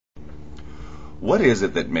What is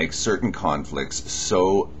it that makes certain conflicts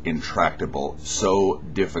so intractable, so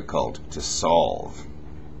difficult to solve?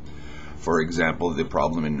 For example, the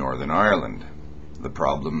problem in Northern Ireland, the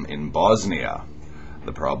problem in Bosnia,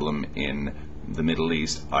 the problem in the Middle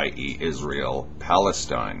East, i.e. Israel,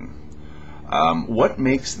 Palestine. What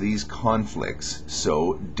makes these conflicts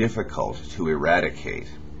so difficult to eradicate?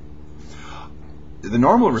 The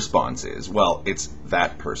normal response is, well, it's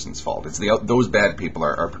that person's fault. It's those bad people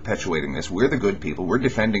are perpetuating this. We're the good people. We're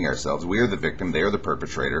defending ourselves. We are the victim. They are the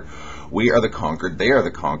perpetrator. We are the conquered. They are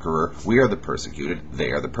the conqueror. We are the persecuted.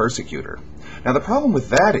 They are the persecutor. Now, the problem with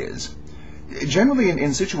that is, generally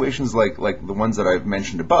in situations like the ones that I've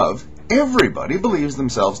mentioned above, everybody believes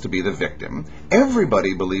themselves to be the victim.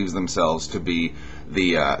 Everybody believes themselves to be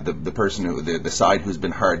the person who the side who's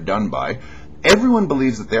been hard done by. Everyone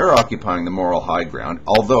believes that they're occupying the moral high ground,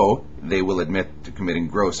 although they will admit to committing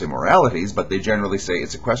gross immoralities, but they generally say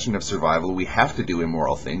it's a question of survival. We have to do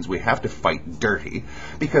immoral things. We have to fight dirty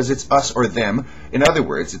because it's us or them. In other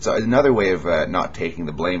words, it's another way of not taking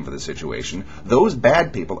the blame for the situation. Those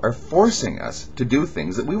bad people are forcing us to do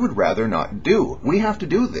things that we would rather not do. We have to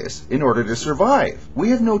do this in order to survive.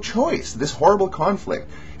 We have no choice. This horrible conflict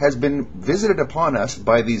has been visited upon us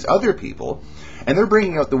by these other people, and they're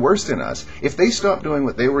bringing out the worst in us. If they stopped doing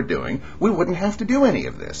what they were doing, we wouldn't have to do any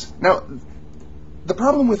of this. Now, the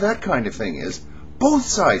problem with that kind of thing is both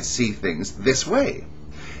sides see things this way.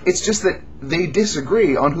 It's just that they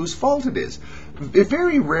disagree on whose fault it is.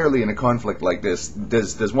 Very rarely in a conflict like this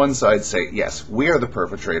does one side say, yes, we are the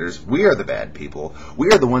perpetrators, we are the bad people, we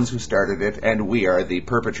are the ones who started it, and we are the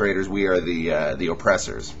perpetrators, we are the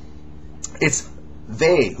oppressors. It's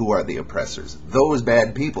they who are the oppressors, those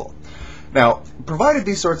bad people. Now, provided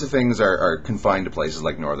these sorts of things are confined to places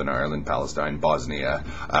like Northern Ireland, Palestine, Bosnia,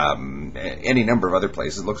 any number of other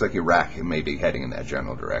places, looks like Iraq may be heading in that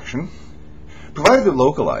general direction. Provided they're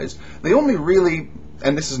localized, they only really,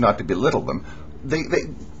 and this is not to belittle them,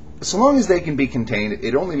 so long as they can be contained,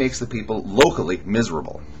 it only makes the people locally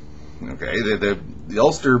miserable. Okay, the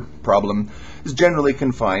Ulster problem is generally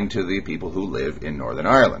confined to the people who live in Northern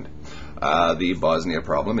Ireland. The Bosnia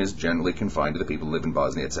problem is generally confined to the people who live in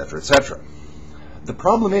Bosnia, etc., etc. The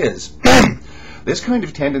problem is, this kind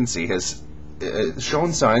of tendency has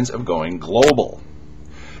shown signs of going global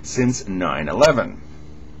since 9/11.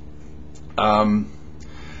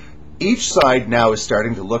 Each side now is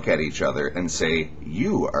starting to look at each other and say,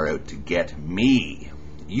 you are out to get me.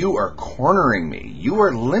 You are cornering me. You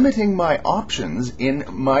are limiting my options in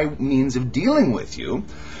my means of dealing with you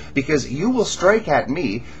because you will strike at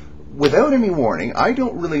me without any warning. I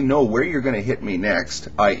don't really know where you're going to hit me next,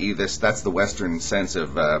 i.e. that's the Western sense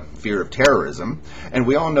of fear of terrorism. And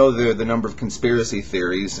we all know the number of conspiracy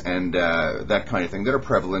theories and that kind of thing that are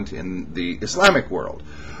prevalent in the Islamic world.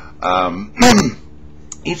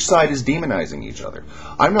 Each side is demonizing each other.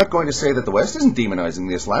 I'm not going to say that the West isn't demonizing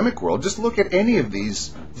the Islamic world. Just look at any of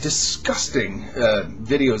these disgusting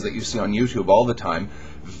videos that you see on YouTube all the time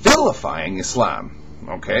vilifying Islam.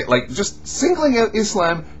 Okay, like just singling out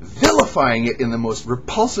Islam, vilifying it in the most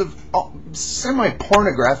repulsive,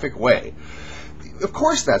 semi-pornographic way. Of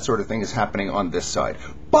course that sort of thing is happening on this side.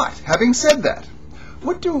 But, having said that,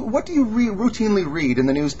 what do you routinely read in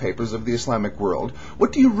the newspapers of the Islamic world?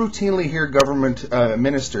 What do you routinely hear government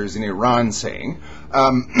ministers in Iran saying?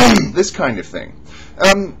 This kind of thing.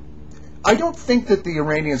 I don't think that the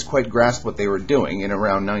Iranians quite grasped what they were doing in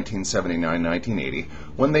around 1979, 1980,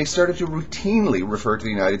 when they started to routinely refer to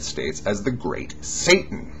the United States as the Great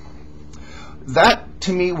Satan. That,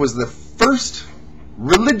 to me, was the first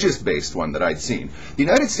religious-based one that I'd seen. The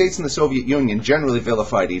United States and the Soviet Union generally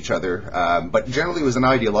vilified each other, but generally it was an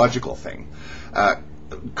ideological thing.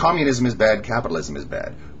 Communism is bad, capitalism is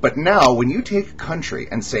bad. But now, when you take a country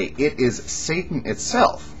and say it is Satan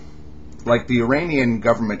itself, like the Iranian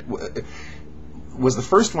government was the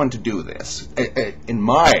first one to do this, in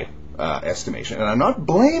my estimation, and I'm not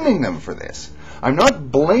blaming them for this. I'm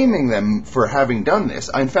not blaming them for having done this.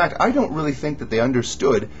 In fact, I don't really think that they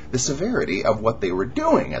understood the severity of what they were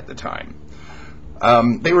doing at the time.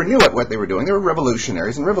 They were new at what they were doing. They were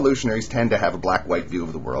revolutionaries, and revolutionaries tend to have a black-white view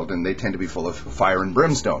of the world, and they tend to be full of fire and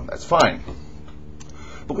brimstone. That's fine.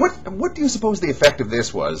 But what do you suppose the effect of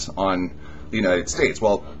this was on the United States?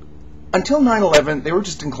 Well, until 9/11, they were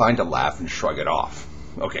just inclined to laugh and shrug it off.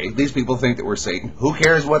 Okay, these people think that we're Satan. Who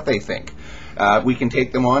cares what they think? We can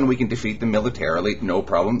take them on. We can defeat them militarily. No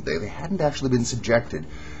problem. They hadn't actually been subjected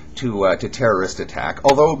to terrorist attack,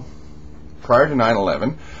 although prior to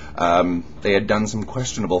 9/11, they had done some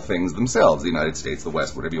questionable things themselves, the United States, the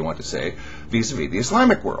West, whatever you want to say, vis-a-vis the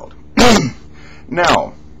Islamic world.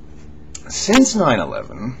 Now, since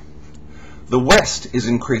 9/11, The West is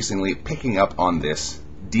increasingly picking up on this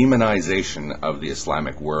demonization of the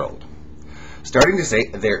Islamic world, starting to say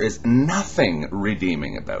there is nothing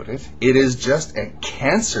redeeming about it. It is just a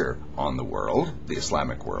cancer on the world, the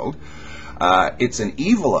Islamic world. It's an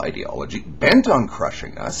evil ideology bent on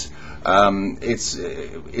crushing us. Well,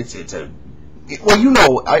 you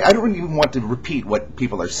know, I don't even want to repeat what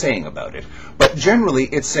people are saying about it, but generally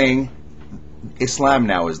it's saying Islam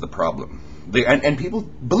now is the problem. And people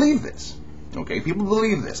believe this. Okay, people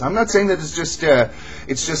believe this. I'm not saying that it's just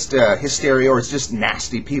hysteria or it's just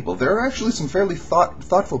nasty people. There are actually some fairly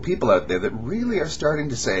thoughtful people out there that really are starting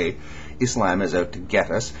to say Islam is out to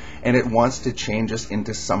get us, and it wants to change us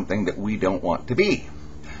into something that we don't want to be.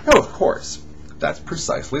 Now, of course, that's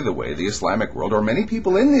precisely the way the Islamic world, or many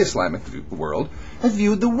people in the Islamic world, have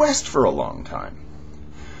viewed the West for a long time.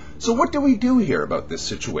 So what do we do here about this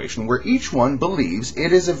situation where each one believes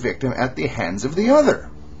it is a victim at the hands of the other?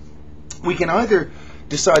 We can either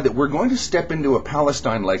decide that we're going to step into a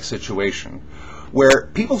Palestine-like situation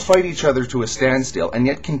where people fight each other to a standstill and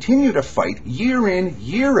yet continue to fight year in,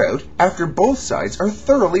 year out after both sides are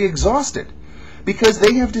thoroughly exhausted because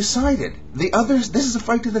they have decided this is a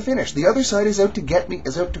fight to the finish. The other side is out to get me,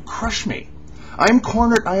 is out to crush me. I'm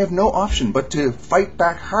cornered. I have no option but to fight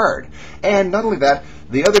back hard. And not only that,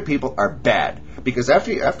 the other people are bad. Because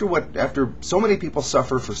after so many people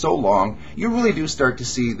suffer for so long, you really do start to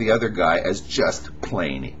see the other guy as just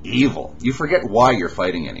plain evil. You forget why you're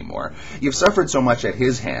fighting anymore. You've suffered so much at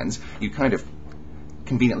his hands, you kind of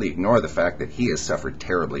conveniently ignore the fact that he has suffered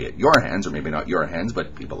terribly at your hands, or maybe not your hands,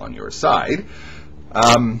 but people on your side.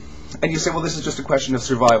 And you say, well, this is just a question of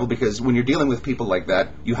survival, because when you're dealing with people like that,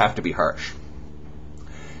 you have to be harsh.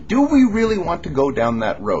 Do we really want to go down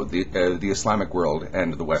that road, the Islamic world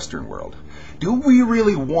and the Western world? Do we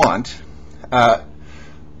really want the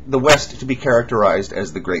West to be characterized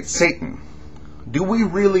as the great Satan? Do we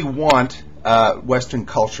really want Western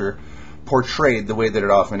culture portrayed the way that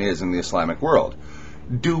it often is in the Islamic world?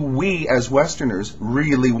 Do we, as Westerners,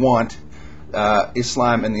 really want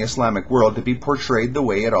Islam and the Islamic world to be portrayed the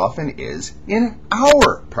way it often is in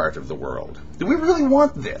our part of the world? Do we really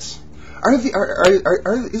want this? Is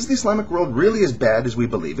the Islamic world really as bad as we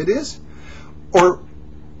believe it is? Or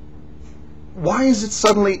why is it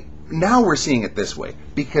suddenly, now we're seeing it this way?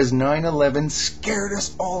 Because 9/11 scared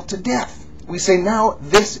us all to death. We say now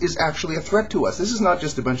this is actually a threat to us. This is not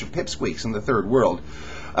just a bunch of pipsqueaks in the third world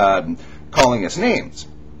calling us names.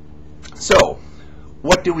 So,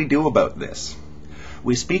 what do we do about this?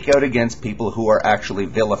 We speak out against people who are actually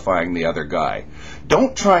vilifying the other guy.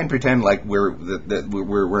 Don't try and pretend like we're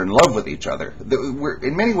in love with each other.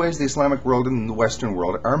 In many ways, the Islamic world and the Western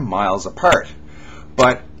world are miles apart.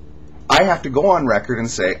 But I have to go on record and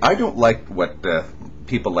say I don't like what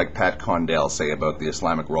people like Pat Condell say about the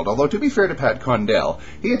Islamic world. Although, to be fair to Pat Condell,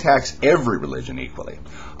 he attacks every religion equally.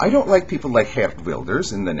 I don't like people like Geert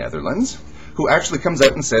Wilders in the Netherlands, who actually comes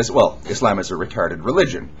out and says, well, Islam is a retarded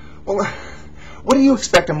religion. Well, what do you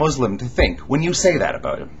expect a Muslim to think when you say that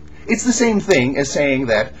about him? It's the same thing as saying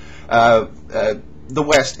that the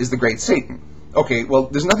West is the great Satan. Okay, well,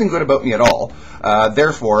 there's nothing good about me at all.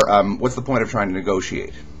 Therefore, what's the point of trying to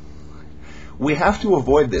negotiate? We have to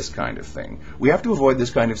avoid this kind of thing. We have to avoid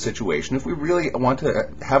this kind of situation if we really want to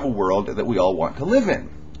have a world that we all want to live in.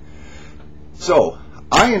 So,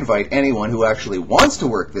 I invite anyone who actually wants to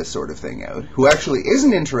work this sort of thing out, who actually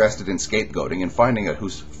isn't interested in scapegoating and finding out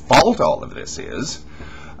whose fault all of this is,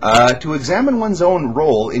 to examine one's own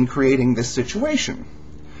role in creating this situation.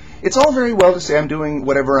 It's all very well to say I'm doing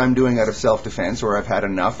whatever I'm doing out of self-defense, or I've had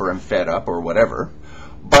enough, or I'm fed up, or whatever,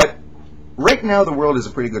 but right now the world is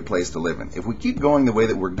a pretty good place to live in. If we keep going the way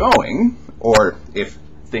that we're going, or if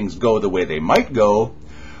things go the way they might go,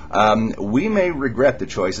 we may regret the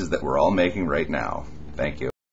choices that we're all making right now. Thank you.